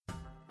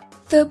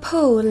The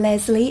Paul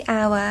Leslie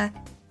Hour,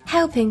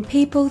 helping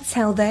people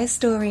tell their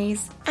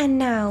stories. And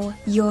now,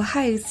 your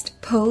host,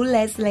 Paul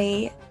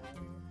Leslie.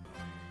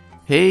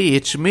 Hey,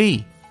 it's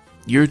me.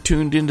 You're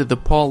tuned into the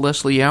Paul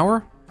Leslie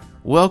Hour.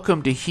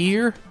 Welcome to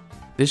here.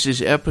 This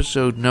is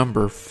episode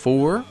number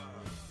 4,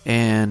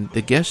 and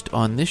the guest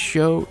on this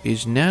show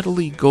is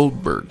Natalie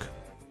Goldberg.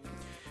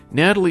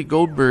 Natalie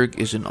Goldberg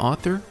is an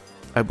author.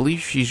 I believe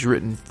she's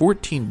written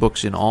 14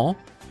 books in all.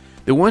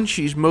 The one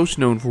she's most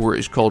known for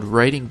is called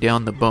Writing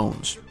Down the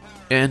Bones.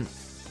 And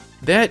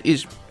that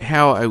is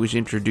how I was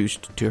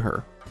introduced to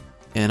her.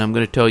 And I'm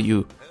going to tell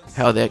you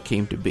how that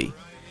came to be.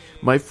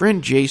 My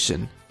friend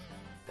Jason,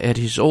 at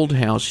his old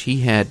house,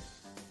 he had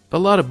a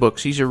lot of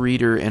books. He's a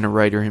reader and a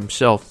writer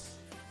himself.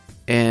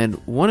 And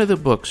one of the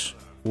books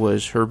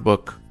was her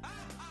book,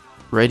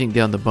 Writing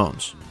Down the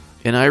Bones.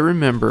 And I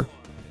remember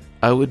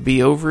I would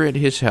be over at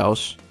his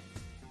house,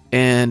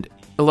 and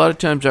a lot of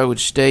times I would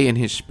stay in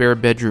his spare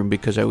bedroom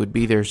because I would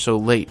be there so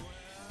late,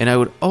 and I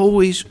would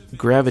always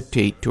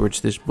gravitate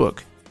towards this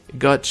book. It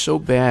got so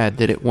bad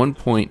that at one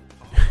point,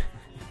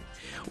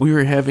 we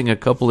were having a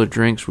couple of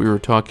drinks, we were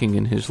talking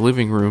in his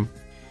living room,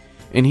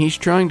 and he's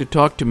trying to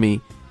talk to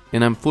me,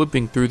 and I'm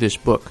flipping through this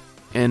book.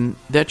 And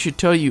that should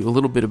tell you a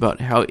little bit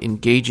about how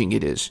engaging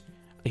it is.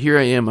 Here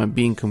I am, I'm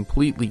being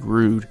completely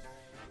rude,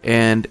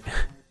 and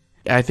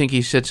I think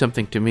he said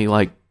something to me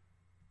like,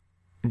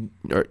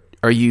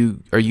 Are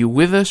you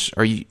with us?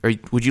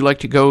 Would you like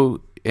to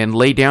go and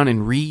lay down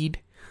and read?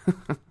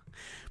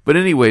 But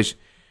anyways,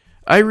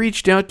 I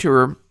reached out to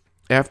her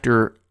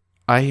after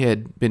I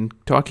had been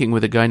talking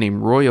with a guy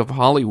named Roy of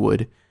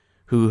Hollywood,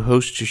 who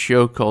hosts a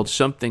show called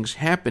Something's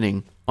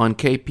Happening on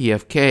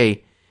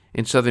KPFK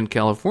in Southern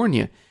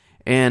California.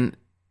 And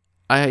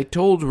I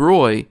told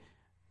Roy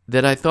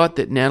that I thought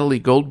that Natalie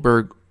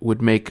Goldberg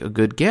would make a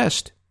good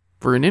guest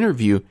for an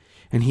interview.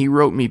 And he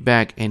wrote me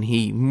back, and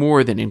he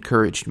more than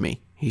encouraged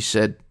me. He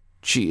said,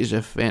 she is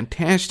a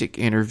fantastic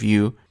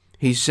interview.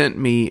 He sent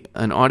me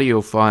an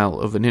audio file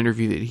of an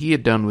interview that he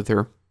had done with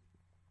her.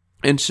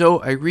 And so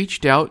I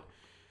reached out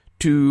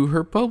to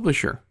her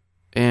publisher,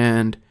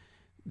 and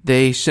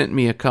they sent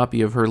me a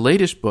copy of her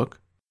latest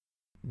book.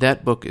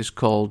 That book is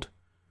called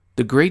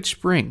The Great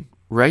Spring,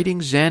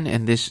 Writing Zen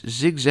and This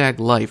Zigzag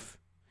Life.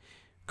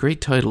 Great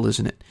title,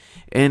 isn't it?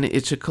 And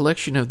it's a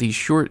collection of these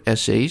short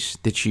essays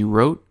that she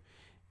wrote,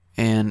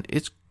 and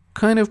it's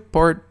kind of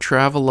part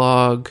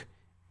travelogue,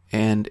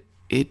 and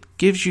it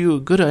gives you a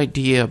good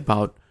idea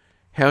about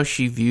how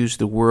she views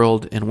the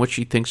world and what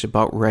she thinks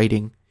about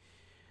writing.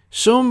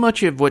 So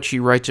much of what she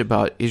writes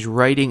about is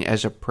writing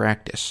as a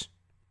practice.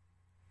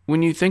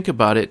 When you think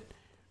about it,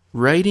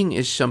 writing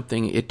is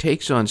something, it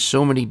takes on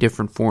so many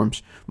different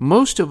forms.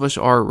 Most of us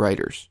are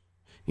writers.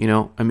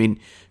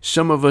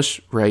 Some of us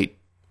write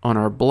on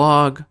our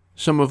blog,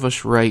 some of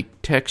us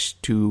write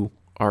text to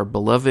our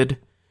beloved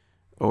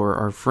or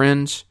our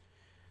friends.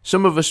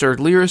 Some of us are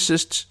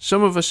lyricists.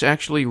 Some of us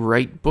actually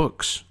write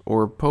books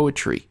or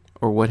poetry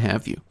or what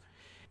have you.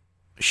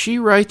 She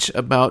writes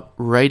about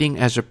writing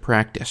as a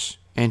practice,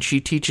 and she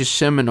teaches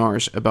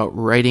seminars about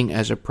writing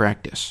as a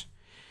practice.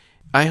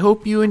 I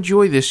hope you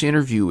enjoy this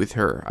interview with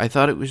her. I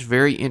thought it was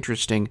very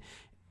interesting.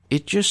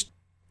 It just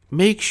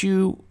makes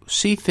you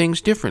see things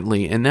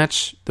differently, and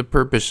that's the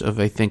purpose of,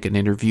 I think, an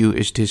interview,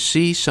 is to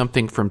see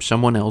something from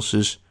someone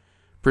else's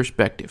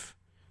perspective.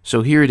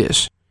 So here it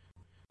is.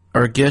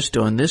 Our guest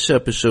on this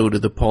episode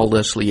of the Paul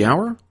Leslie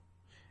Hour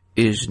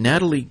is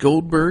Natalie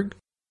Goldberg.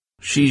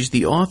 She's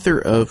the author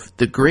of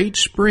The Great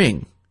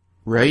Spring,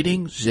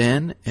 Writing,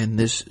 Zen, and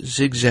This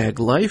Zigzag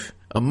Life,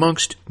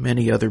 amongst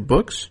many other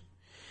books.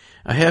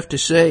 I have to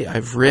say,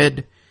 I've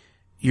read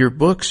your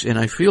books, and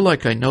I feel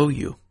like I know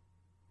you.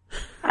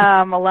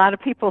 A lot of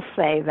people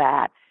say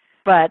that,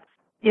 but,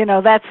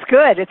 that's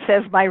good. It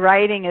says my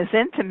writing is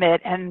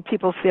intimate and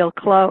people feel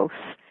close.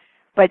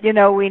 But,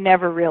 we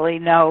never really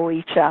know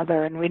each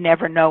other, and we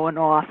never know an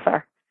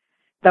author,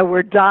 though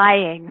we're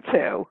dying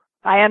to.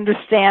 I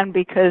understand,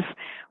 because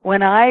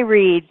when I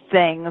read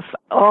things,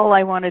 all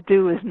I want to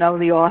do is know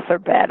the author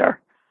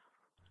better.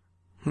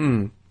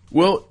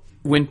 Well,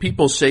 when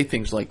people say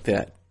things like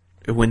that,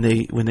 when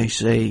they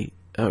say,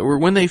 or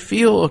when they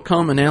feel a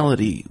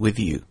commonality with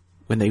you,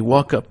 when they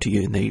walk up to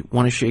you and they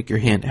want to shake your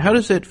hand, how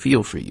does that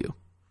feel for you?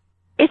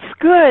 It's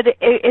good.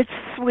 It's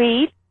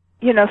sweet.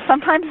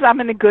 Sometimes I'm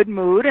in a good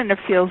mood and it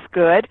feels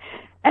good,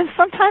 and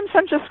sometimes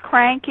I'm just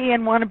cranky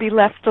and want to be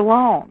left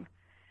alone.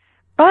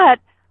 But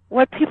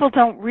what people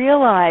don't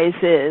realize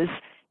is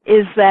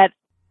that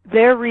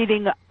they're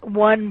reading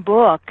one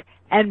book,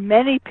 and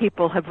many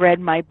people have read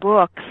my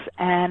books,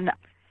 and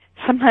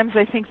sometimes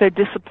I think they're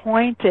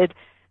disappointed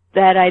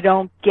that I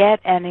don't get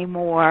any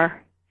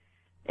more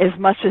as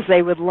much as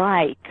they would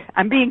like.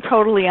 I'm being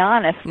totally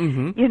honest.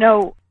 Mm-hmm.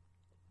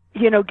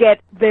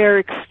 Get their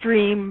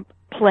extreme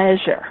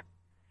pleasure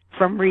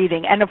from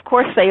reading. And of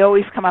course they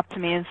always come up to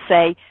me and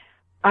say,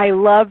 I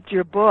loved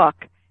your book.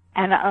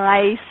 And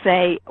I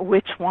say,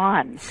 which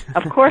one?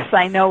 Of course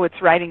I know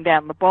it's Writing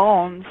Down the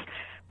Bones,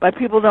 but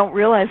people don't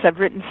realize I've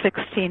written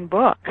 16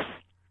 books.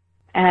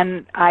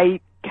 And I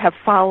have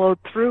followed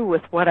through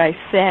with what I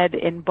said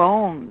in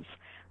Bones.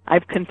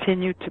 I've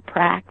continued to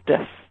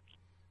practice.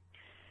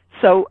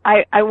 So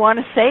I want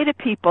to say to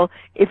people,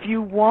 if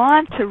you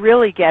want to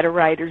really get a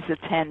writer's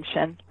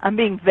attention, I'm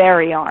being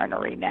very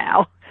ornery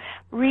now,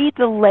 read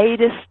the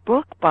latest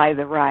book by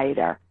the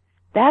writer.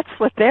 That's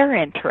what they're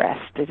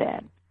interested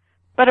in.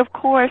 But of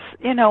course,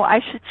 I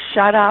should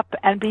shut up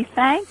and be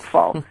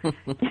thankful.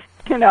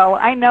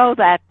 I know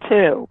that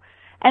too.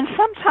 And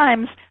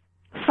sometimes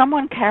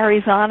someone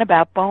carries on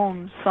about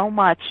Bones so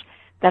much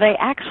that I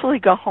actually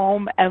go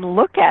home and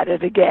look at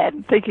it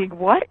again, thinking,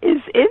 what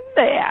is in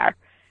there?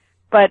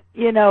 But,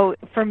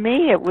 for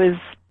me it was,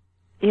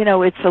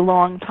 it's a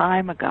long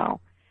time ago.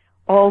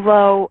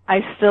 Although I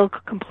still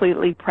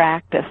completely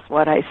practice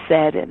what I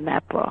said in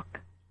that book.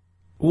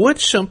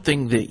 What's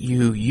something that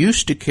you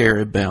used to care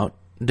about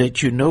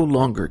that you no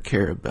longer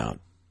care about?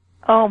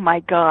 Oh,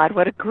 my God,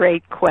 what a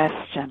great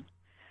question.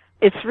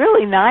 It's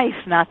really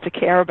nice not to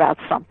care about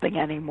something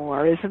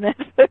anymore, isn't it?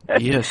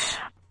 Yes.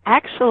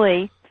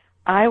 Actually,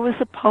 I was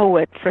a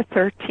poet for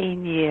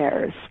 13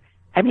 years.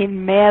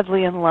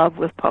 Madly in love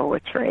with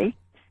poetry.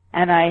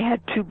 And I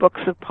had 2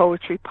 books of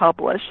poetry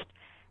published.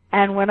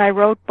 And when I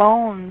wrote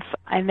Bones,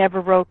 I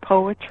never wrote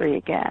poetry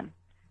again.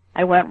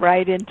 I went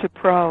right into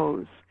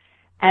prose.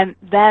 And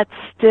that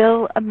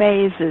still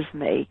amazes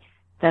me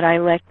that I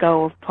let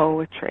go of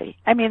poetry.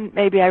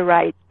 Maybe I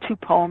write 2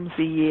 poems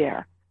a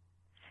year.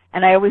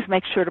 And I always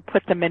make sure to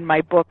put them in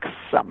my books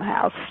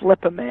somehow,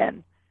 slip them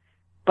in.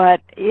 But,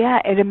 yeah,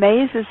 it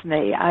amazes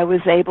me. I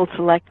was able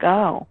to let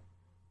go.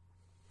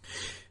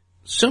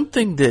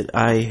 Something that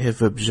I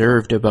have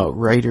observed about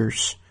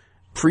writers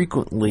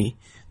frequently,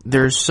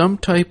 there's some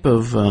type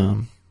of,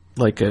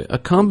 a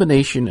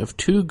combination of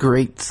 2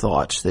 great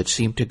thoughts that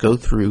seem to go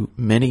through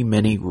many,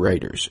 many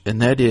writers.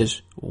 And that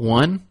is,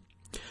 1,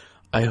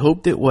 I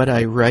hope that what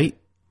I write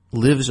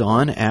lives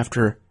on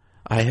after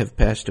I have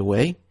passed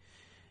away.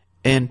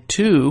 And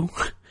 2,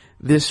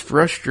 this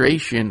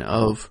frustration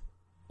of,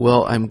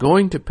 well, I'm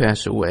going to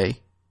pass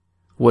away.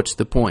 What's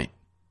the point?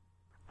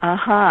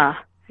 Uh-huh.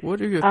 What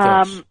are your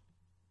thoughts?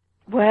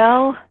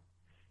 Well,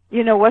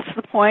 what's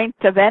the point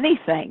of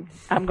anything?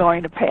 I'm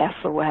going to pass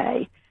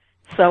away.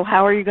 So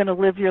how are you going to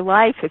live your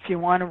life? If you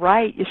want to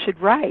write, you should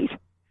write.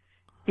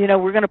 We're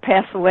going to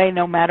pass away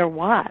no matter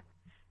what.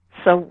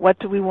 So what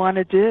do we want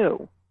to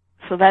do?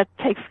 So that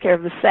takes care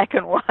of the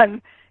second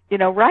one.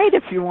 Write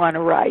if you want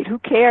to write. Who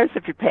cares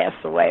if you pass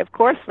away? Of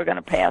course we're going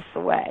to pass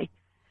away.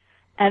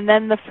 And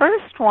then the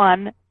first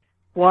one,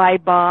 why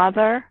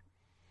bother?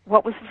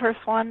 What was the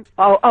first one?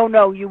 Oh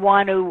no, you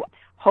want to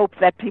hope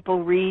that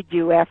people read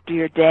you after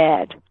you're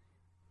dead.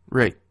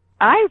 Right.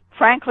 I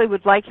frankly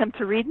would like them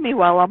to read me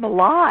while I'm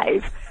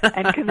alive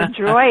and can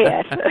enjoy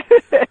it.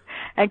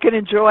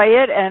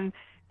 And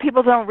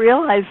people don't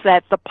realize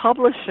that the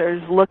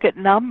publishers look at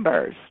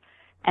numbers.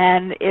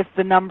 And if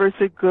the numbers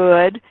are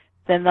good,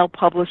 then they'll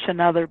publish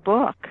another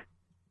book.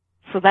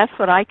 So that's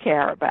what I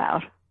care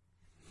about.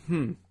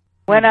 When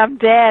I'm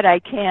dead, I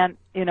can't,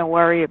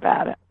 worry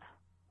about it.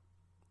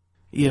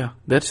 Yeah,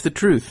 that's the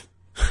truth.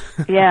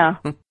 Yeah.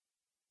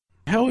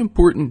 How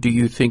important do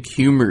you think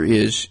humor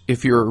is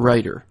if you're a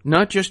writer?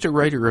 Not just a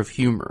writer of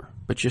humor,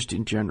 but just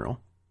in general.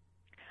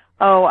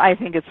 Oh, I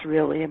think it's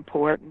really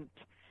important.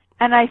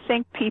 And I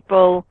think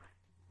people,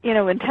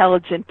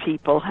 intelligent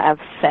people have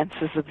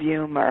senses of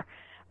humor.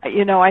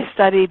 I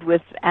studied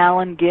with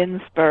Allen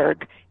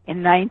Ginsberg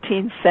in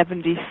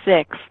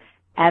 1976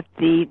 at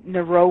the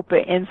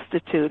Naropa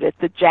Institute at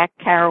the Jack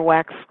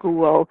Kerouac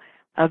School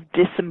of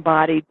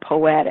Disembodied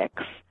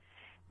Poetics.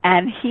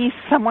 And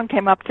someone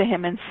came up to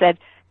him and said,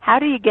 how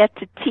do you get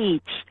to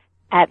teach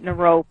at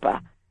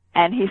Naropa?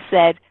 And he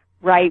said,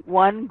 write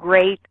 1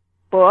 great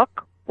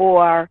book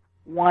or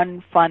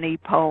 1 funny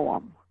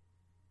poem.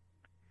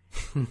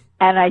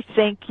 And I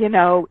think,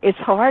 it's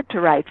hard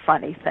to write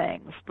funny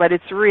things, but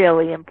it's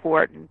really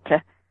important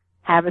to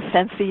have a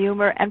sense of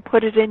humor and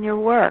put it in your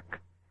work.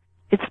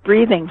 It's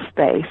breathing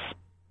space.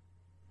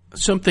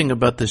 Something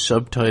about the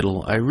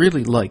subtitle, I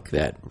really like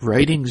that.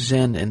 Writing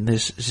Zen in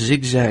this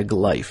zigzag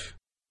life.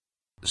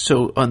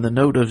 So on the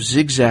note of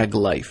zigzag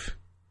life,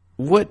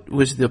 what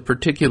was the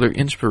particular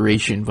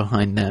inspiration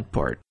behind that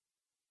part?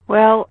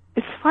 Well,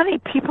 it's funny.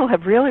 People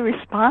have really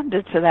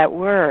responded to that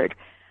word.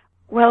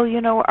 Well,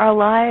 our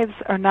lives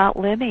are not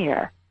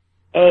linear.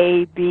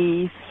 A,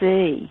 B,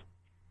 C.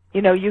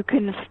 You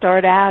can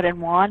start out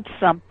and want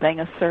something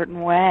a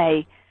certain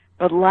way,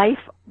 but life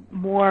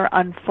more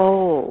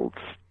unfolds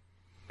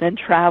than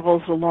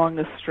travels along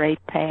a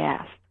straight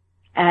path.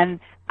 And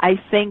I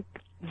think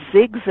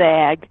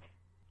zigzag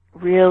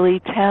really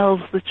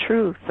tells the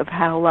truth of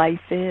how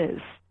life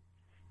is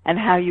and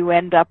how you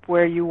end up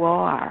where you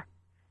are.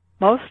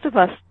 Most of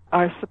us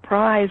are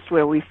surprised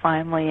where we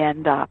finally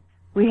end up.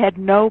 We had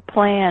no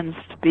plans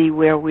to be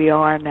where we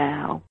are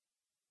now.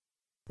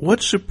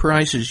 What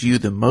surprises you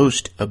the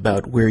most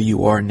about where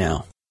you are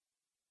now?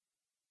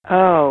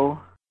 Oh,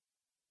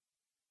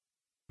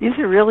 these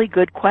are really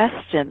good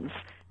questions,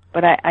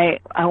 but I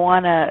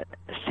want to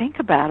think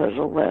about it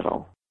a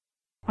little.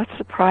 what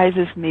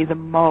surprises me the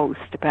most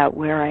about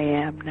where I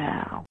am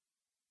now?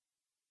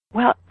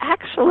 Well,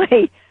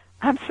 actually,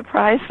 I'm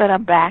surprised that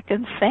I'm back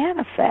in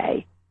Santa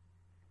Fe.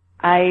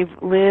 I've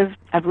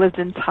lived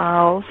in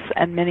Taos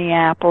and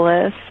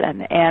Minneapolis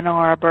and Ann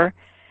Arbor,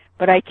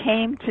 but I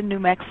came to New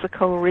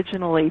Mexico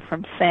originally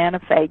from Santa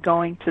Fe,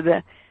 going to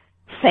the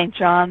St.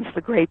 John's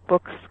the Great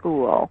Book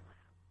School.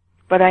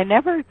 But I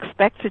never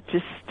expected to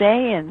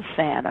stay in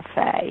Santa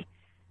Fe.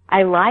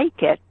 I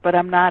like it, but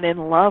I'm not in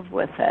love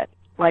with it,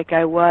 like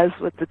I was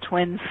with the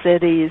Twin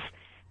Cities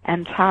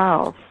and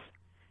Taos.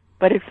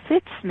 But it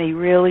fits me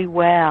really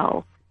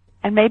well.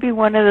 And maybe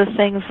one of the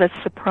things that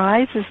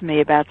surprises me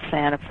about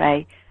Santa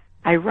Fe,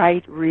 I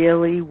write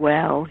really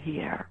well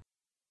here.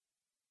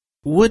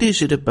 What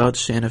is it about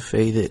Santa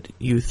Fe that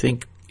you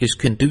think is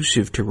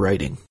conducive to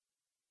writing?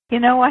 You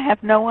know, I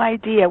have no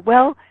idea.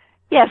 Well,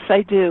 yes,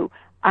 I do.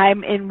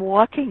 I'm in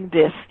walking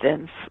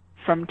distance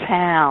from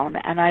town,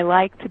 and I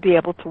like to be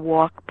able to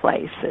walk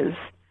places.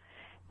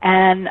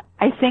 And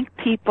I think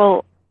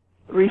people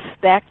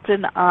respect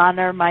and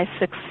honor my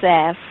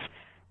success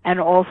and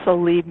also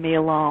leave me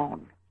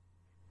alone.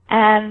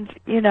 And,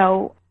 you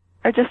know,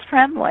 are just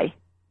friendly.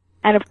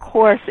 And of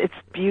course, it's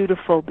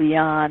beautiful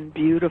beyond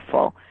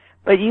beautiful.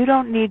 But you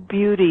don't need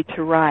beauty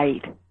to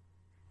write.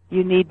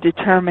 You need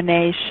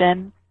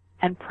determination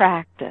and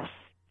practice.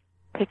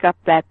 Pick up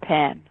that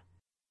pen.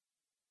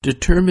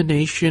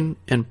 Determination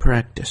and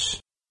practice.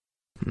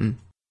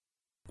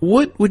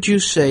 What would you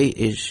say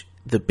is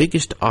the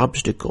biggest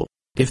obstacle,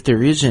 if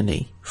there is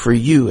any, for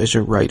you as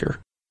a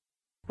writer?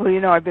 Well,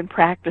 you know, I've been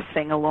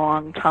practicing a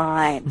long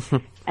time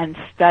and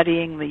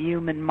studying the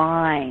human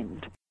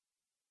mind.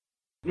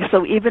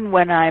 So even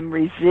when I'm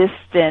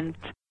resistant,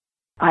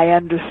 I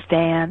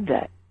understand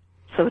it,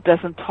 so it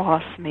doesn't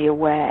toss me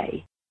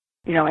away.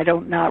 You know, I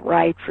don't not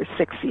write for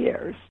 6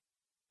 years.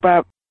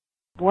 But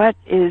what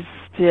is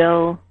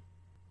still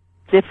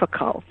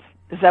difficult?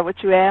 Is that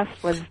what you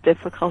asked? What is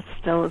difficult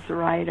still as a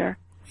writer?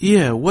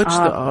 Yeah, what,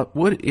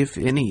 if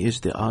any,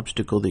 is the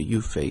obstacle that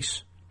you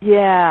face?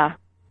 Yeah.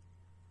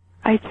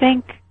 I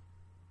think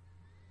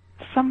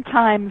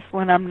sometimes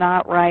when I'm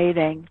not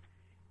writing,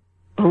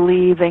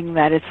 believing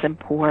that it's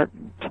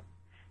important.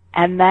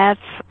 And that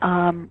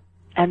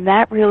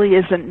really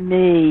isn't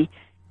me.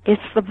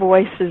 It's the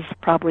voices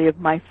probably of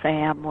my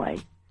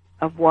family,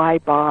 of why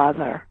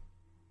bother.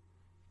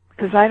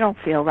 Because I don't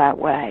feel that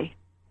way.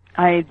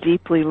 I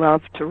deeply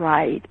love to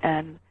write,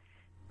 and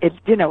it's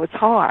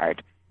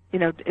hard. You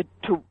know,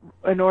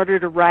 in order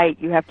to write,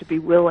 you have to be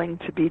willing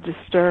to be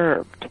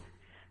disturbed.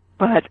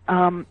 But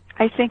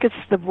I think it's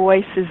the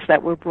voices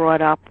that we're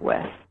brought up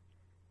with.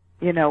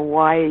 You know,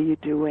 why are you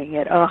doing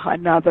it? Oh,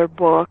 another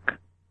book?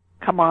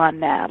 Come on,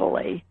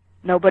 Natalie.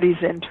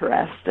 Nobody's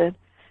interested.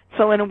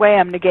 So in a way,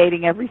 I'm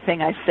negating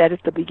everything I said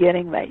at the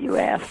beginning that you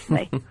asked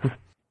me.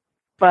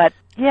 But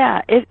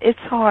yeah, it's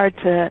hard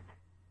to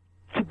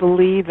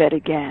believe it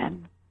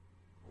again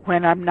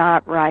when I'm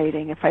not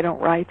writing. If I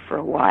don't write for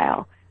a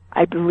while,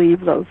 I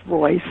believe those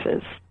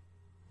voices.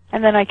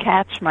 And then I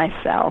catch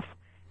myself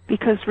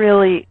because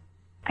really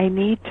I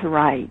need to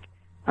write.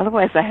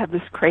 Otherwise I have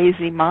this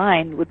crazy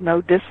mind with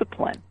no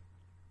discipline.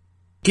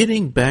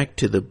 Getting back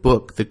to the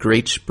book, The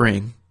Great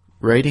Spring,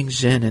 Writing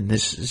Zen in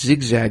This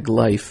Zigzag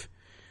Life,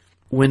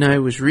 when I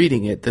was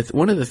reading it,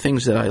 one of the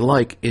things that I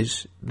like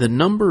is the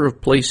number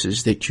of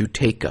places that you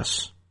take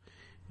us.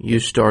 You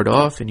start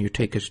off and you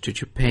take us to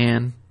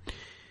Japan.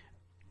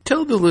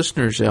 Tell the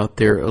listeners out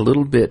there a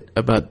little bit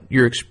about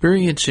your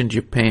experience in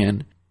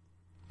Japan.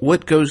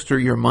 What goes through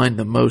your mind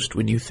the most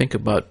when you think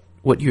about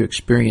what you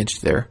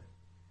experienced there?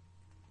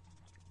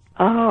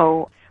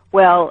 Oh,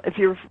 well, if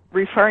you're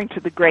referring to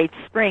the Great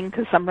Spring,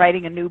 because I'm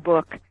writing a new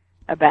book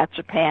about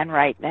Japan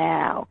right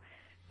now,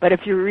 but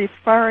if you're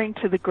referring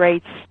to the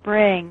Great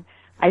Spring,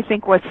 I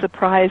think what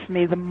surprised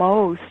me the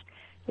most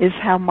is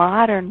how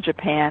modern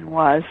Japan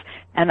was.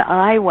 And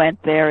I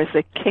went there as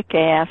a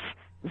kick-ass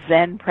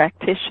Zen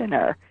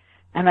practitioner,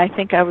 and I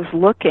think I was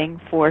looking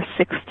for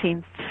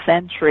 16th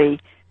century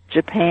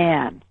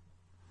Japan,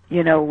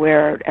 you know,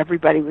 where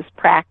everybody was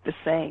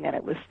practicing and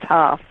it was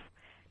tough.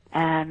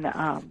 And,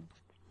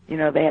 you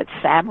know, they had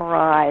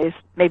samurais.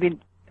 Maybe,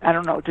 I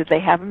don't know, did they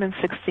have them in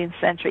 16th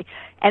century?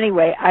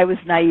 Anyway, I was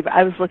naive.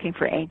 I was looking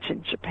for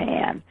ancient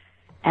Japan.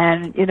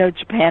 And, you know,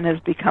 Japan has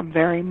become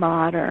very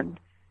modern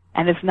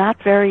and is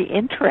not very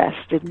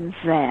interested in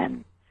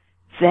Zen.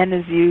 Zen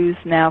is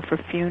used now for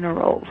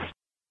funerals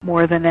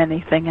more than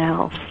anything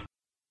else.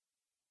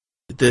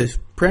 The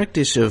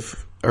practice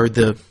of, or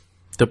the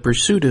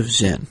pursuit of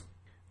Zen,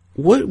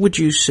 what would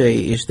you say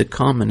is the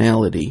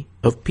commonality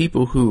of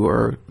people who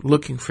are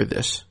looking for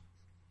this?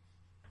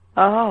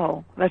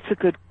 Oh, that's a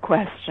good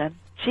question.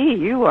 Gee,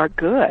 you are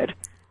good.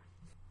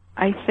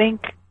 I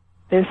think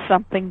there's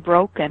something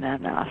broken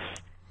in us,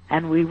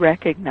 and we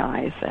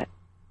recognize it.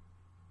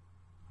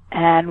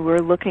 And we're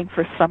looking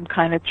for some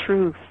kind of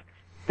truth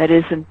that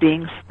isn't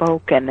being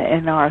spoken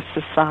in our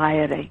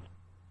society.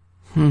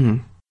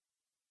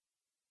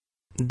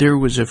 There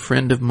was a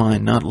friend of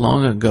mine not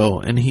long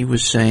ago, and he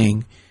was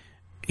saying,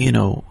 you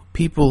know,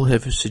 people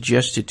have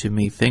suggested to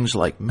me things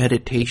like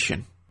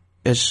meditation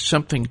as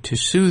something to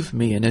soothe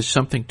me and as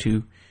something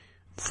to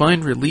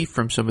find relief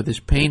from some of this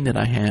pain that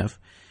I have.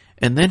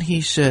 And then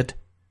he said,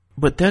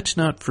 but that's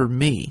not for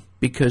me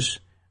because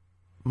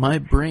my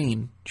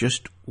brain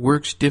just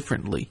works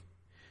differently.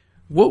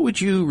 What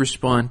would you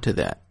respond to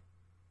that?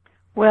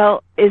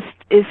 Well, is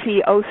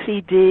he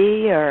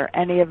OCD or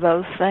any of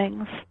those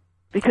things?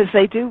 Because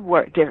they do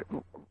work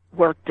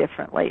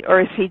differently.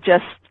 Or is he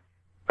just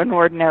an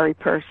ordinary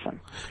person?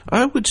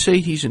 I would say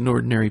he's an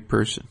ordinary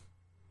person.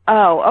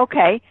 Oh,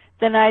 okay.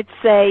 Then I'd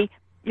say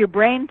your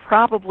brain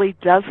probably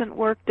doesn't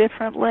work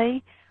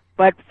differently,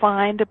 but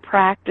find a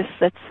practice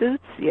that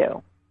suits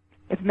you.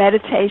 If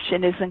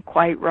meditation isn't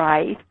quite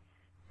right,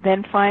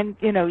 then find,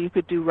 you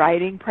could do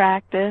writing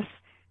practice,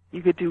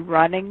 you could do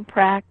running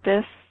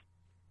practice.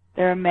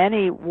 There are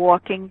many,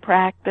 walking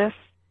practice.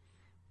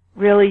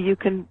 Really, you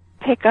can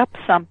pick up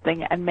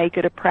something and make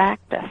it a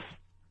practice.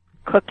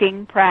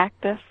 Cooking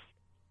practice.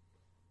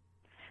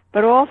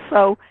 But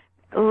also,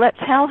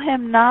 tell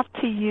him not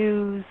to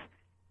use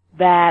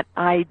that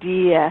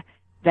idea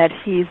that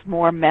he's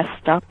more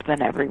messed up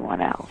than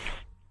everyone else.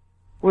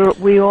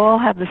 We all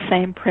have the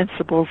same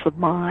principles of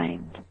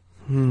mind.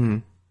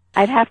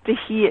 I'd have to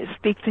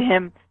speak to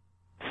him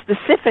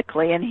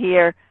specifically and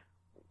hear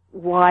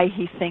why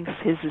he thinks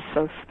his is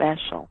so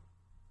special.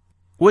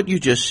 What you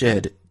just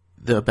said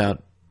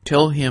about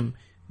tell him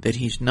that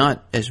he's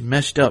not as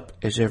messed up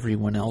as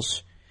everyone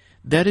else,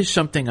 that is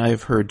something I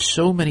have heard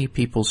so many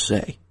people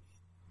say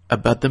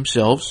about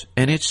themselves,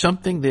 and it's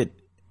something that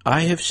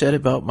I have said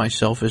about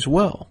myself as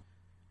well.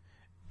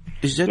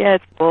 Is that... Yeah,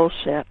 it's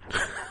bullshit.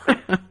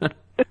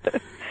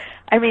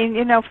 I mean,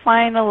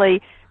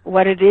 finally,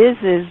 what it is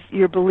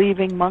you're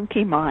believing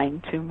monkey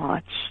mind too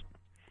much.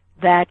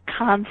 That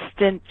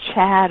constant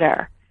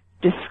chatter,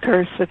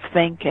 discursive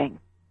thinking.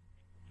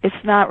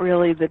 It's not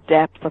really the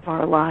depth of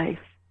our life.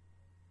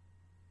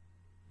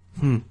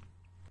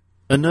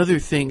 Another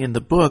thing in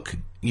the book,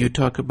 you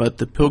talk about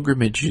the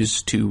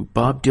pilgrimages to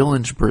Bob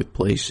Dylan's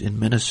birthplace in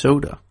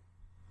Minnesota.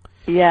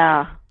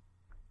 Yeah,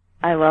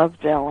 I love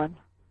Dylan.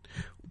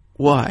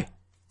 Why?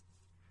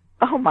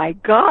 Oh my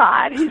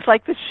God, he's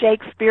like the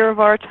Shakespeare of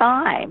our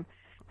time.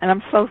 And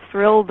I'm so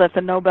thrilled that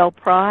the Nobel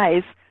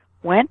Prize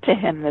went to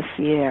him this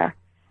year.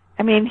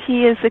 I mean,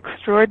 he is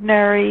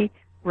extraordinary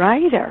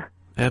writer.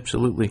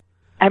 Absolutely.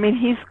 I mean,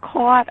 he's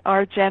caught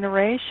our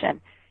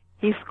generation.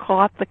 He's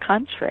caught the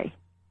country.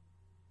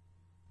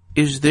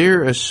 Is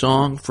there a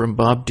song from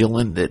Bob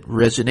Dylan that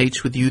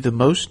resonates with you the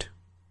most?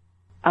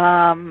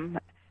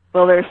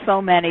 Well, there's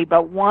so many,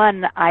 but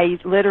one I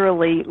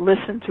literally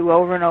listen to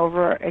over and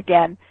over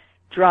again,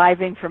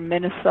 driving from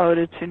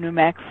Minnesota to New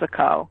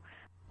Mexico,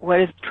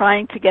 was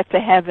trying to get to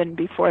heaven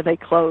before they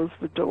close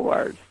the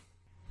doors.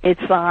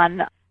 It's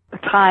on the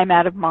Time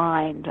Out of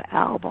Mind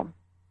album.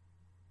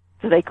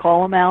 Do they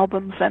call them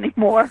albums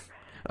anymore?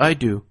 I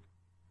do.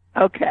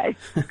 Okay,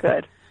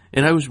 good.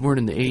 And I was born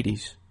in the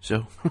 80s,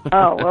 so...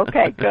 Oh,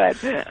 okay, good.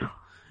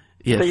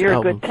 Yes, so you're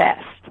albums. a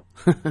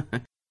good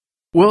test.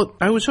 Well,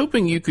 I was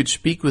hoping you could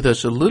speak with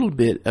us a little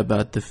bit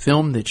about the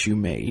film that you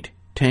made,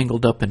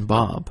 Tangled Up in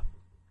Bob.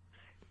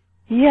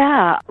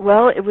 Yeah,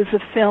 well, it was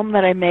a film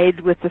that I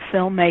made with the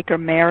filmmaker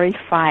Mary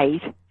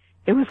Fight.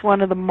 It was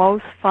one of the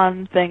most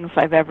fun things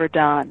I've ever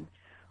done.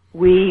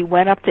 We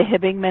went up to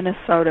Hibbing,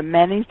 Minnesota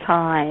many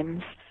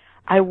times.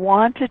 I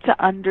wanted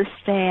to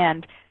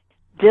understand.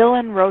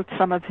 Dylan wrote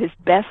some of his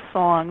best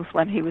songs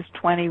when he was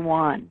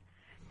 21,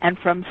 and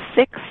from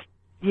 6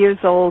 years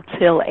old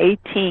till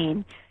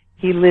 18,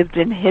 he lived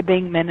in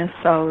Hibbing,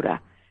 Minnesota.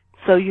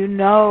 So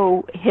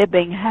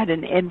Hibbing had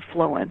an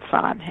influence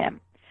on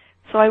him.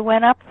 So I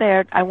went up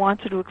there. I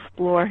wanted to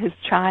explore his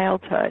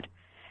childhood.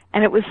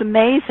 And it was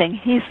amazing.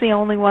 He's the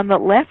only one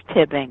that left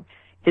Hibbing.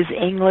 His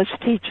English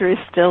teacher is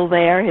still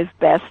there, his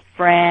best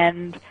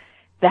friend,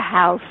 the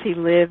house he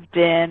lived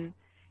in.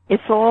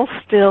 It's all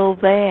still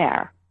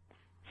there.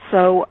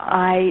 So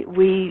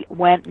we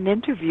went and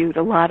interviewed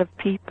a lot of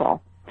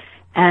people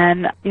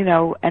and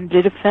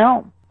did a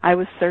film. I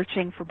was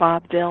searching for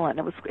Bob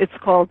Dylan. It's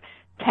called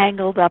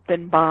Tangled Up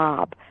in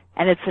Bob,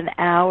 and it's an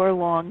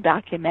hour-long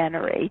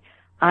documentary.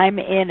 I'm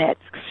in it.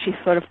 She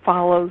sort of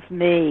follows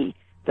me,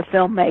 the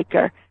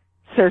filmmaker,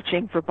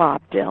 searching for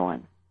Bob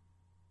Dylan.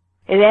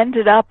 It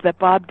ended up that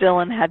Bob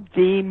Dylan had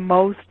the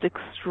most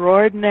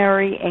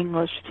extraordinary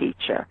English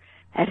teacher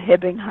at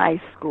Hibbing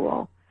High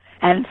School.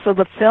 And so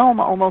the film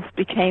almost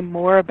became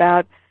more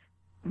about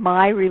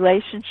my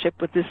relationship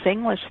with this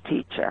English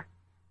teacher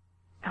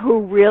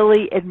who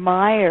really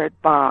admired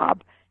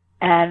Bob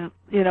and,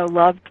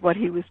 loved what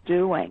he was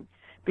doing.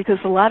 Because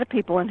a lot of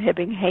people in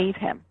Hibbing hate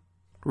him.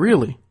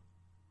 Really?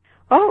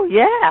 Oh,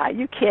 yeah. Are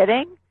you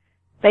kidding?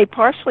 They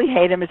partially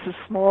hate him. It's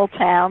a small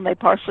town. They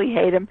partially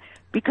hate him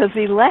because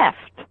he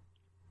left.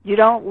 You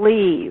don't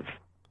leave.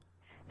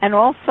 And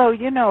also,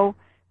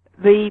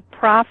 the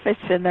prophets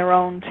in their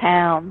own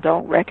town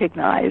don't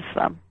recognize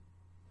them.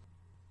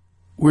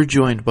 We're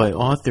joined by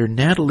author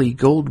Natalie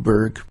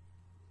Goldberg.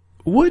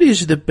 What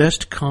is the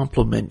best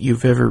compliment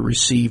you've ever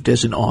received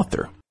as an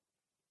author?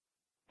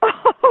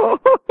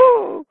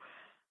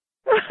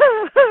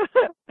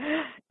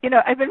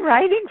 I've been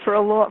writing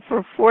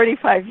for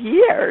 45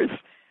 years,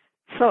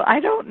 so I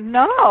don't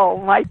know.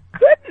 My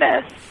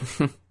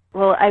goodness.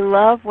 Well, I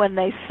love when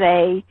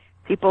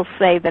people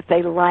say that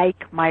they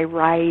like my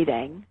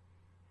writing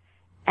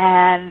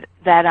and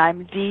that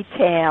I'm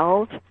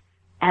detailed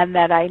and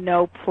that I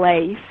know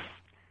place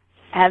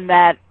and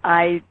that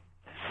I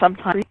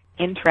sometimes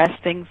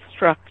interesting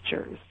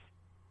structures.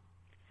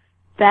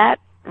 That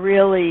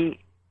really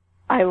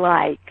I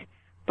like.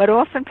 But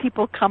often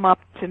people come up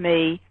to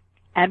me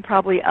and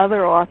probably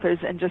other authors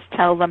and just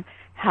tell them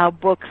how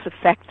books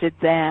affected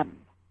them,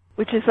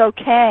 which is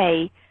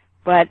okay,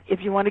 but if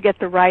you want to get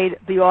the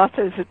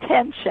author's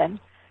attention,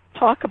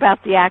 talk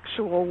about the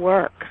actual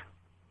work.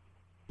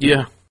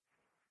 Yeah.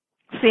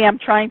 See, I'm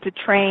trying to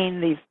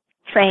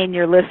train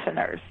your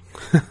listeners.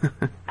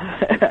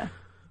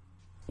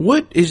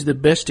 What is the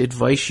best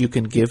advice you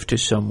can give to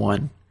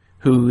someone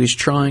who is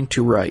trying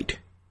to write?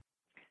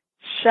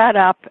 Shut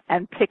up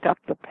and pick up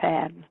the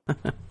pen.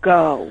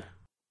 Go.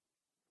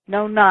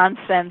 No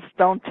nonsense.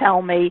 Don't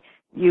tell me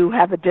you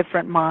have a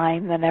different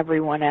mind than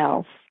everyone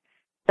else.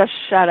 Just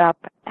shut up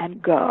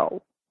and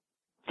go.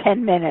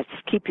 10 minutes.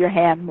 Keep your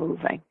hand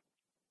moving.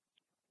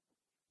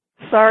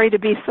 Sorry to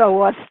be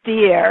so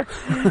austere,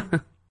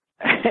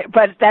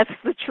 but that's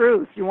the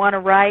truth. You want to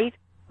write?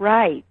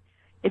 Write.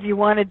 If you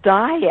want to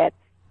diet,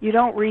 you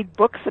don't read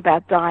books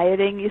about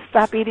dieting. You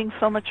stop eating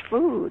so much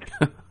food.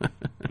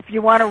 If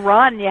you want to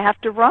run, you have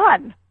to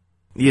run.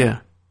 Yeah.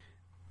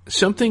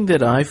 Something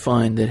that I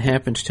find that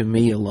happens to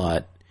me a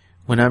lot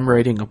when I'm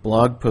writing a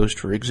blog post,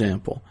 for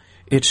example,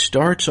 it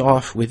starts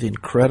off with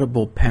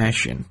incredible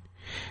passion,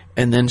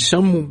 and then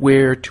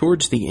somewhere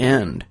towards the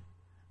end,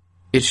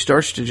 it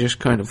starts to just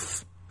kind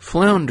of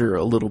flounder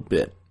a little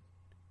bit.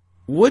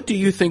 What do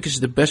you think is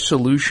the best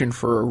solution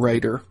for a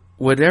writer,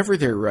 whatever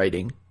they're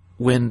writing,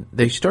 when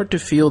they start to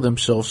feel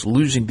themselves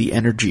losing the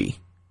energy?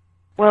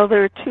 Well,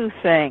 there are two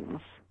things.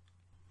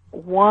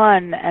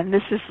 One, and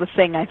this is the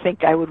thing I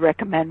think I would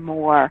recommend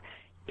more,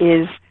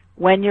 is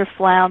when you're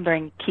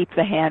floundering, keep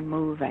the hand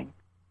moving.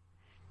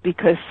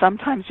 Because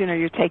sometimes,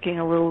 you're taking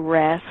a little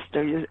rest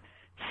or your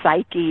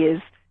psyche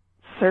is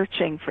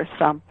searching for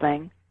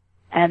something,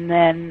 and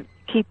then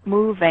keep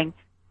moving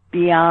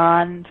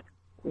beyond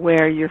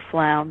where you're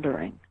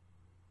floundering.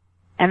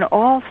 And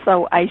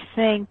also, I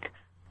think,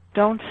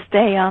 don't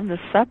stay on the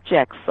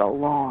subject so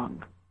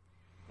long.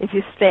 If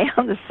you stay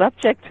on the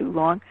subject too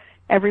long,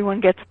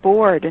 everyone gets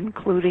bored,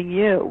 including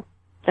you.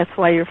 That's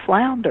why you're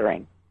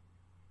floundering.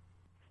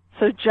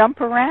 So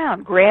jump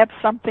around, grab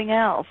something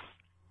else.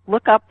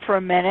 Look up for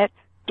a minute,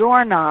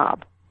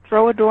 doorknob.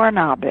 Throw a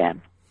doorknob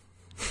in.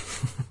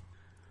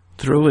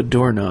 Throw a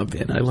doorknob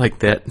in. I like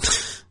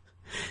that.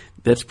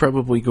 That's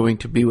probably going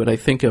to be what I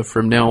think of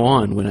from now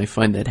on when I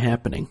find that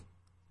happening.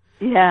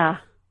 Yeah.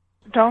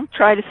 Don't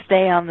try to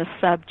stay on the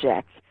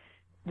subject.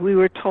 We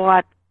were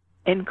taught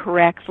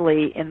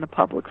incorrectly in the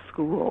public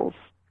schools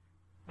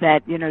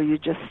that, you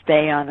just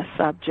stay on a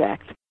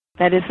subject.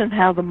 That isn't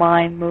how the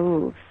mind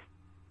moves.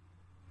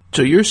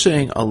 So you're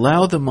saying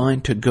allow the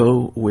mind to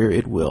go where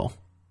it will.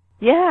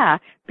 Yeah,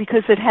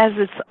 because it has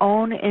its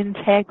own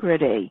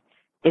integrity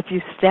if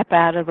you step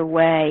out of the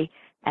way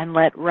and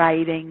let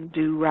writing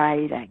do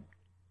writing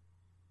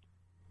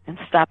and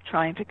stop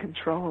trying to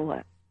control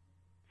it.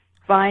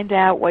 Find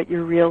out what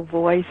your real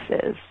voice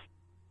is.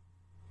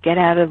 Get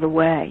out of the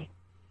way.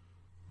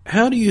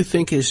 How do you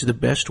think is the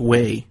best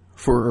way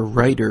for a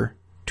writer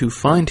to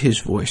find his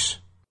voice?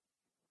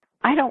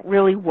 I don't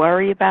really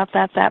worry about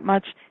that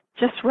much.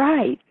 Just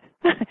write.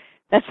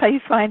 That's how you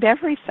find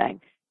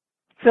everything.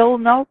 Fill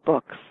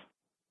notebooks,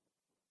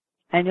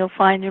 and you'll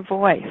find your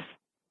voice.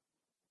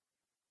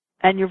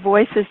 And your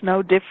voice is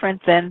no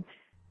different than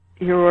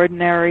your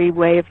ordinary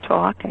way of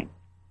talking.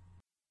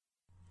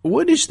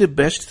 What is the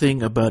best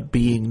thing about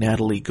being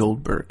Natalie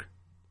Goldberg?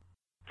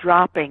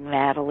 Dropping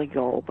Natalie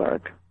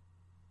Goldberg.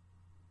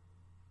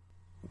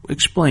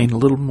 Explain a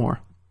little more.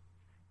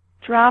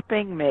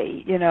 Dropping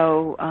me,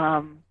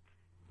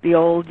 the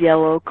old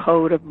yellow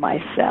coat of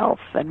myself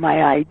and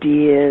my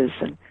ideas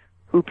and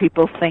who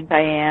people think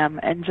I am,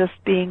 and just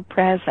being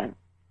present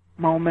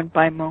moment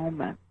by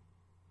moment.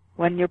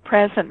 When you're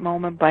present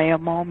moment by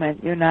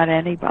moment, you're not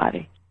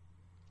anybody.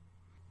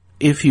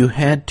 If you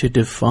had to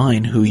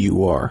define who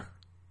you are,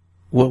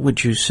 what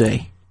would you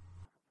say?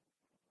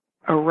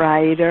 A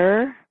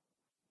writer,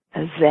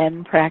 a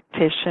Zen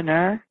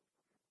practitioner,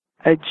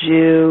 a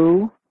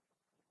Jew,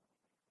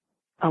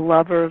 a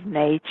lover of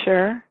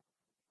nature,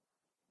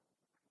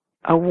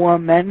 a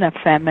woman, a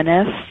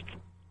feminist.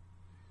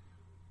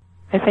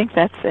 I think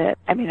that's it.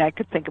 I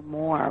could think of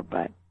more,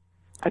 but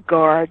a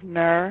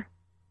gardener,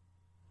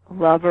 a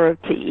lover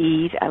to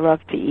eat. I love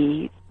to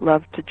eat,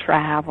 love to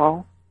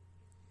travel.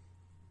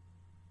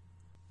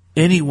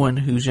 Anyone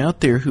who's out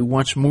there who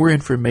wants more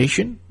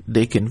information,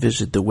 they can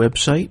visit the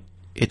website.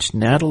 It's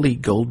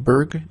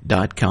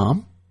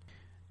nataliegoldberg.com.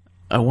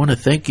 I want to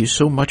thank you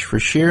so much for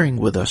sharing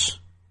with us.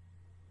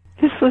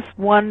 This was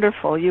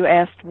wonderful. You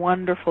asked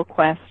wonderful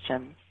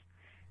questions.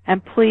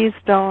 And please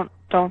don't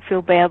don't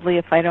feel badly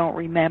if I don't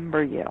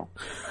remember you.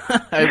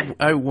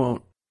 I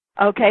won't.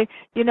 Okay.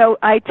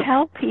 I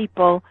tell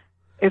people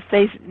if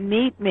they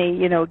meet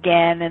me,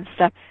 again and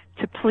stuff,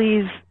 to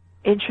please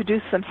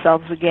introduce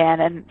themselves again,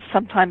 and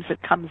sometimes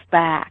it comes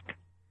back.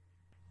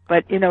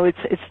 But,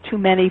 it's too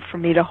many for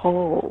me to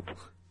hold.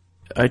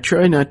 I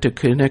try not to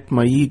connect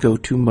my ego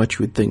too much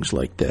with things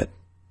like that.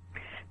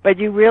 But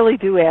you really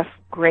do ask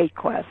great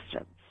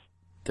questions.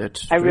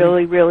 I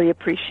really, really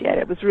appreciate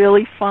it. It was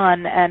really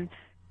fun, and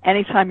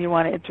anytime you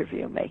want to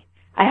interview me.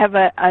 I have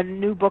a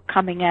new book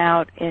coming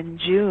out in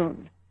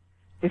June.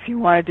 If you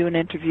want to do an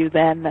interview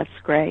then, that's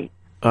great.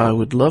 I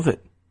would love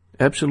it.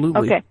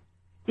 Absolutely. Okay.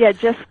 Yeah,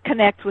 just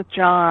connect with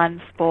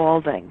John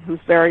Spaulding, who's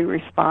very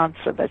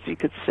responsive, as you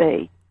could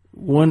see.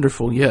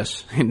 Wonderful,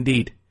 yes,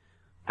 indeed.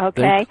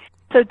 Okay.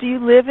 So do you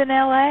live in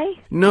L.A.?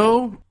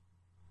 No,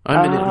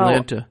 I'm in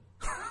Atlanta.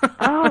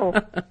 Oh.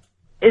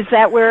 Is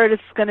that where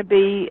it's going to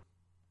be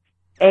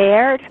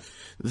aired?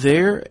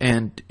 There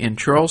and in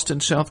Charleston,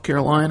 South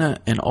Carolina,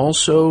 and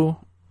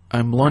also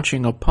I'm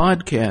launching a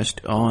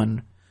podcast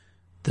on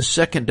the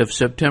 2nd of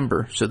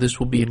September, so this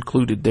will be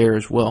included there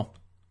as well.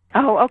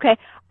 Oh, okay.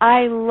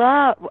 I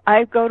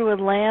go to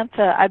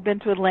Atlanta. I've been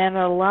to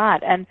Atlanta a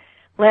lot, and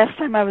last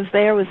time I was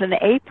there was in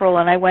April,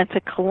 and I went to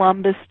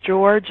Columbus,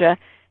 Georgia,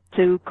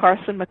 to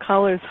Carson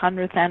McCullers'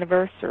 100th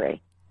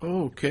anniversary.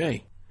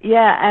 Okay.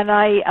 Yeah,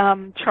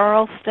 and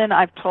Charleston,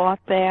 I've taught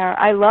there.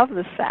 I love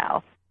the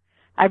South.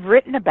 I've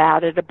written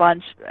about it a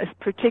bunch,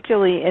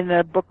 particularly in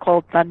a book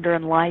called Thunder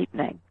and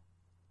Lightning.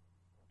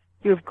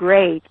 You have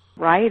great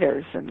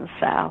writers in the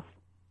South.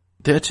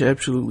 That's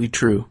absolutely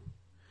true.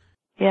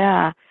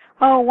 Yeah.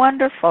 Oh,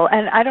 wonderful.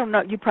 And I don't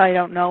know, you probably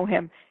don't know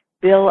him,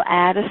 Bill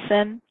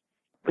Addison.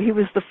 He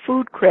was the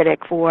food critic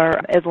for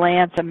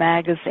Atlanta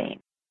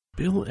magazine.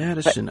 Bill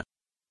Addison.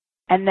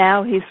 And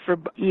now he's for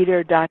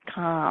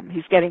Eater.com.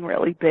 He's getting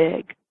really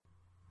big.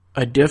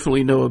 I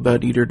definitely know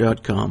about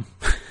Eater.com.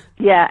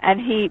 Yeah, and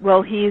he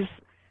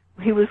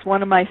was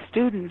one of my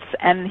students,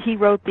 and he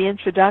wrote the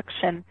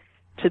introduction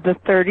to the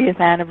 30th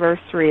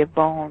anniversary of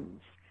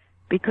Bones,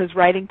 because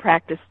writing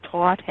practice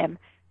taught him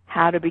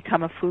how to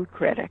become a food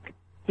critic.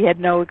 He had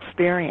no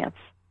experience.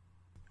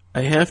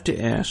 I have to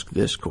ask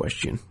this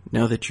question,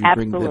 now that you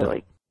bring that up.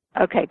 Absolutely.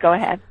 Okay, go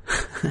ahead.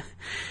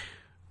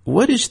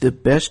 What is the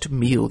best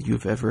meal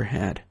you've ever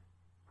had?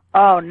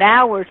 Oh,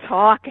 now we're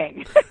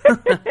talking.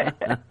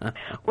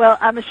 Well,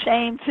 I'm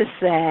ashamed to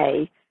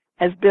say,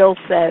 as Bill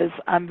says,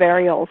 I'm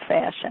very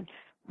old-fashioned.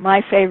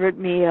 My favorite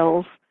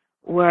meals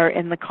were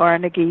in the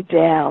Carnegie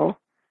Dell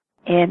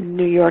in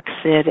New York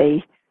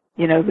City.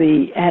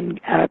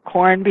 A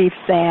corned beef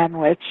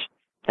sandwich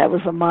that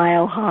was a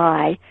mile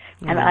high.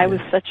 And I was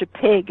such a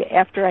pig.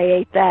 After I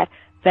ate that,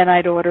 then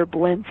I'd order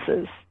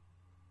blintzes.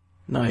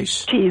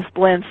 Nice. Cheese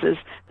blintzes.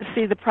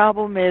 See, the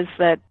problem is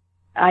that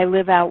I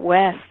live out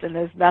west, and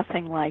there's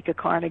nothing like a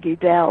Carnegie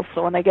Dell.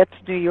 So when I get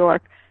to New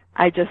York,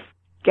 I just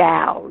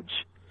gouge.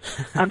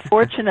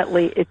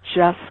 Unfortunately, it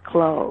just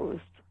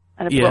closed,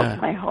 and it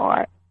broke my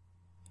heart.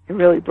 It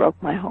really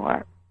broke my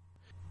heart.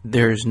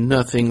 There's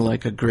nothing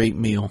like a great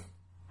meal.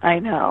 I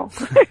know.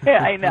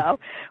 I know.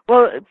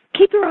 Well,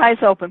 keep your eyes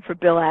open for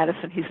Bill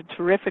Addison. He's a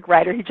terrific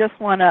writer. He just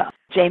won a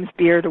James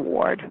Beard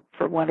Award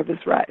for one of his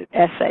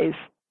essays.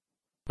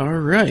 All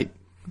right.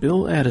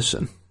 Bill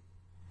Addison.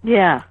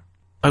 Yeah.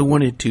 I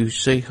wanted to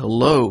say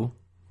hello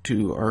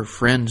to our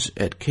friends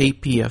at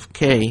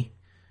KPFK,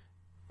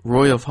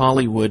 Roy of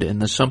Hollywood, and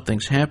the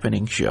Something's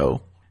Happening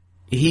show.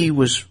 He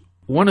was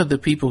one of the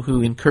people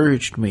who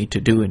encouraged me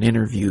to do an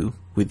interview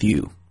with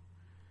you.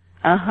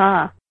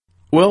 Uh-huh.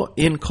 Well,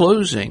 in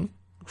closing,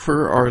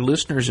 for our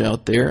listeners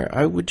out there,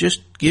 I would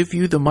just give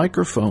you the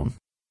microphone.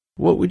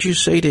 What would you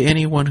say to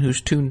anyone who's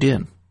tuned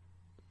in?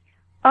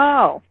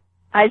 Oh,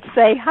 I'd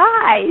say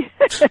hi.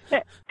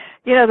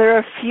 There are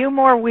a few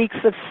more weeks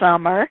of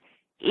summer.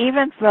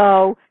 Even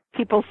though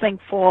people think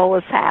fall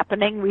is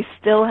happening, we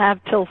still have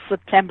till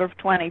September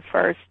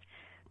 21st.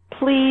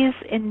 Please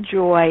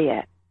enjoy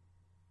it.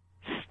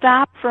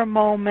 Stop for a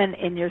moment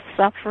in your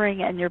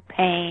suffering and your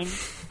pain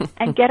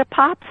and get a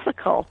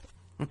popsicle.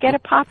 Get a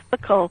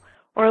popsicle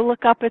or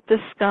look up at the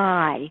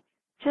sky.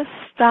 Just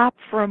stop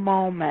for a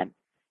moment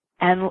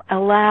and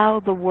allow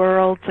the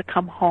world to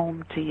come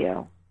home to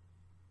you.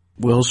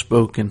 Well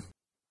spoken.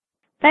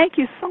 Thank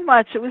you so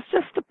much. It was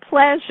just a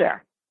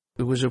pleasure.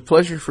 It was a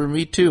pleasure for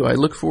me, too. I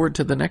look forward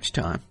to the next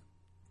time.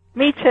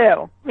 Me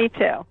too. Me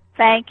too.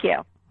 Thank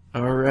you.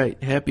 All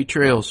right. Happy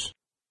trails.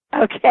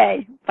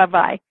 Okay.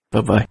 Bye-bye.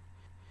 Bye-bye.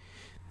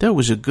 That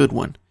was a good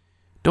one.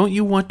 Don't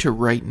you want to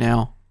write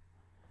now?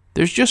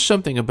 There's just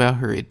something about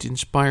her. It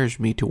inspires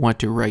me to want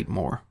to write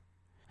more.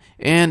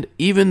 And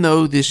even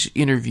though this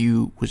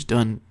interview was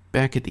done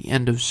back at the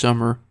end of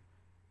summer,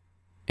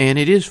 and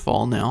it is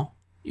fall now,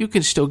 you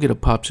can still get a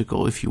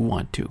popsicle if you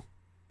want to.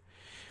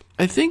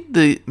 I think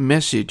the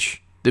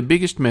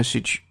biggest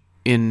message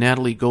in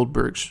Natalie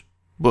Goldberg's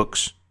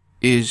books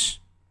is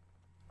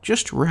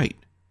just write.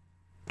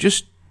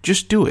 Just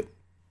do it.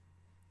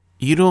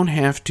 You don't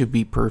have to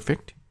be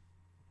perfect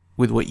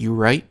with what you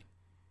write.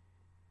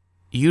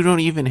 you don't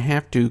even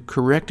have to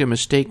correct a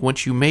mistake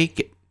once you make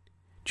it.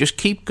 Just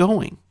keep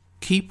going.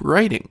 Keep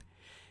writing.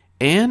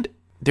 And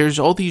there's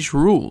all these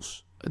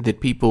rules that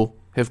people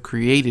have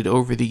created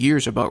over the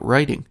years about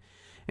writing.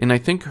 And I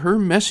think her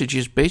message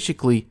is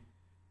basically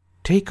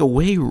take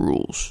away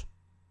rules.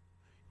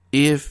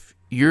 If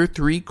you're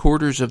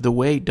 3/4 of the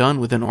way done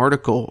with an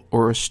article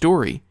or a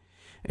story,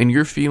 and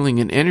you're feeling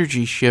an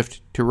energy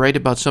shift to write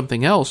about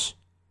something else,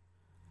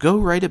 go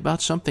write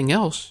about something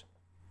else,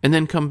 and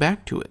then come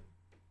back to it.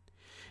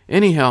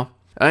 Anyhow,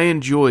 I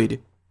enjoyed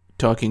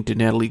talking to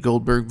Natalie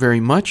Goldberg very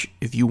much.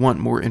 If you want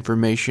more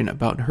information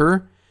about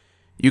her,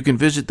 you can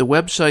visit the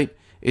website.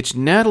 It's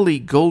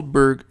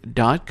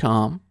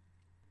nataliegoldberg.com.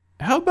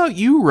 How about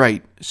you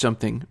write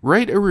something?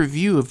 Write a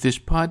review of this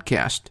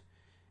podcast.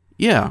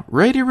 Yeah,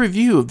 write a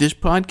review of this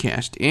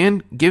podcast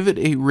and give it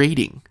a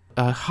rating,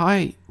 a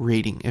high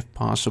rating if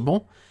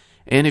possible.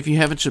 And if you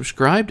haven't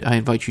subscribed, I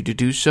invite you to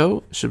do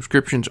so.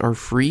 Subscriptions are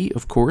free,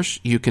 of course.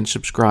 You can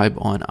subscribe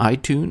on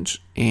iTunes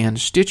and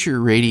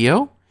Stitcher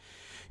Radio.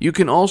 You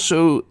can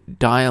also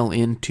dial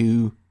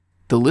into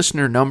the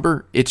listener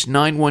number. It's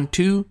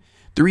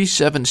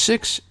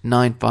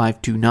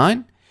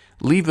 912-376-9529.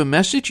 Leave a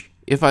message.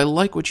 If I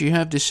like what you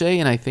have to say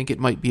and I think it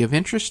might be of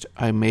interest,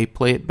 I may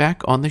play it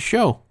back on the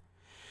show.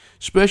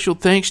 Special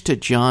thanks to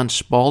John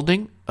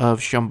Spalding of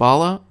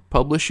Shambhala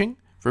Publishing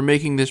for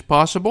making this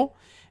possible.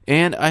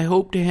 And I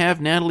hope to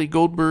have Natalie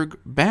Goldberg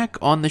back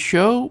on the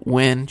show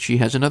when she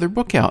has another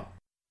book out.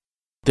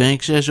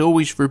 Thanks as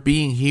always for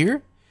being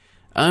here.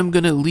 I'm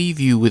going to leave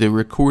you with a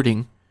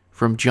recording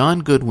from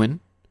John Goodwin,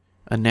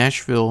 a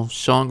Nashville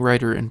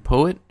songwriter and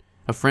poet,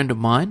 a friend of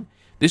mine.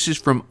 This is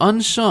from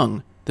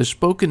Unsung, the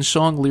spoken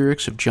song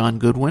lyrics of John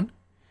Goodwin.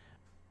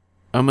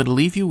 I'm going to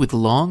leave you with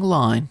Long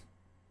Line.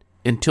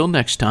 Until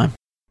next time.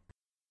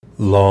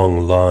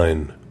 Long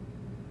line.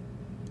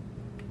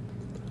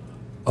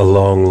 A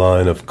long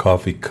line of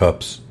coffee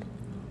cups,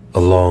 a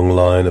long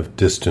line of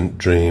distant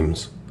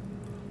dreams,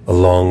 a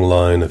long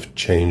line of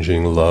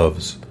changing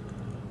loves,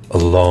 a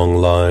long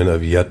line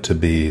of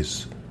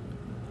yet-to-bes,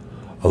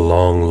 a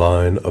long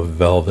line of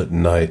velvet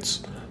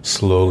nights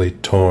slowly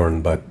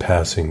torn by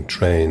passing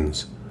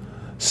trains.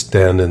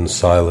 Stand in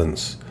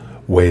silence,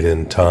 wait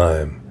in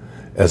time,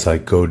 as I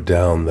go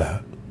down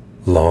that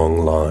long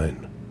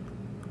line.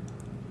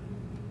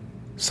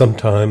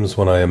 Sometimes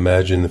when I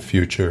imagine the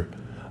future,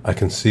 I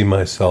can see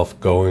myself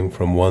going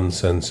from one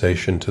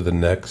sensation to the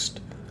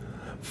next,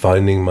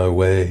 finding my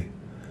way,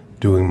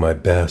 doing my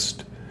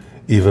best,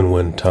 even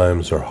when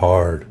times are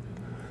hard,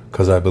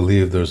 'cause I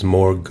believe there's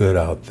more good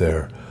out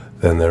there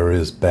than there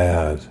is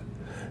bad,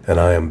 and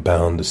I am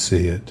bound to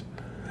see it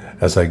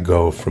as I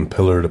go from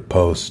pillar to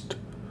post,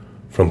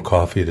 from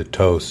coffee to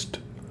toast,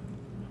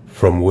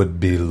 from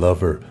would-be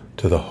lover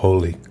to the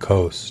holy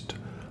coast.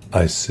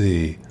 I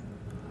see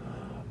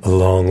a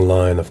long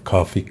line of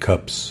coffee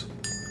cups,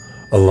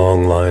 a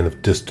long line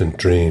of distant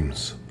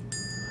dreams,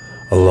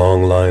 a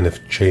long line of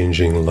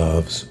changing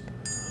loves,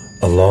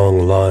 a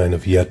long line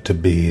of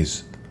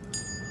yet-to-bes,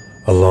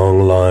 a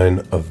long line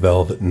of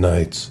velvet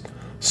nights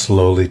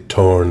slowly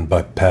torn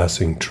by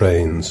passing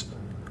trains.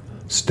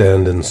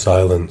 Stand in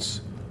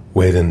silence,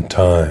 wait in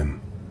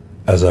time,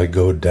 as I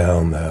go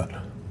down that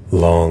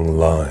long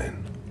line.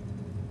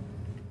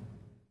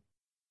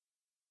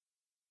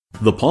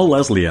 The Paul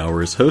Leslie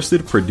Hour is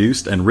hosted,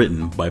 produced, and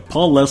written by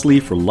Paul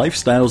Leslie for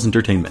Lifestyles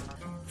Entertainment.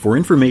 For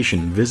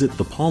information, visit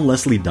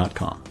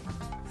thepaulleslie.com.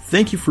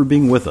 Thank you for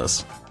being with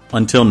us.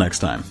 Until next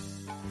time.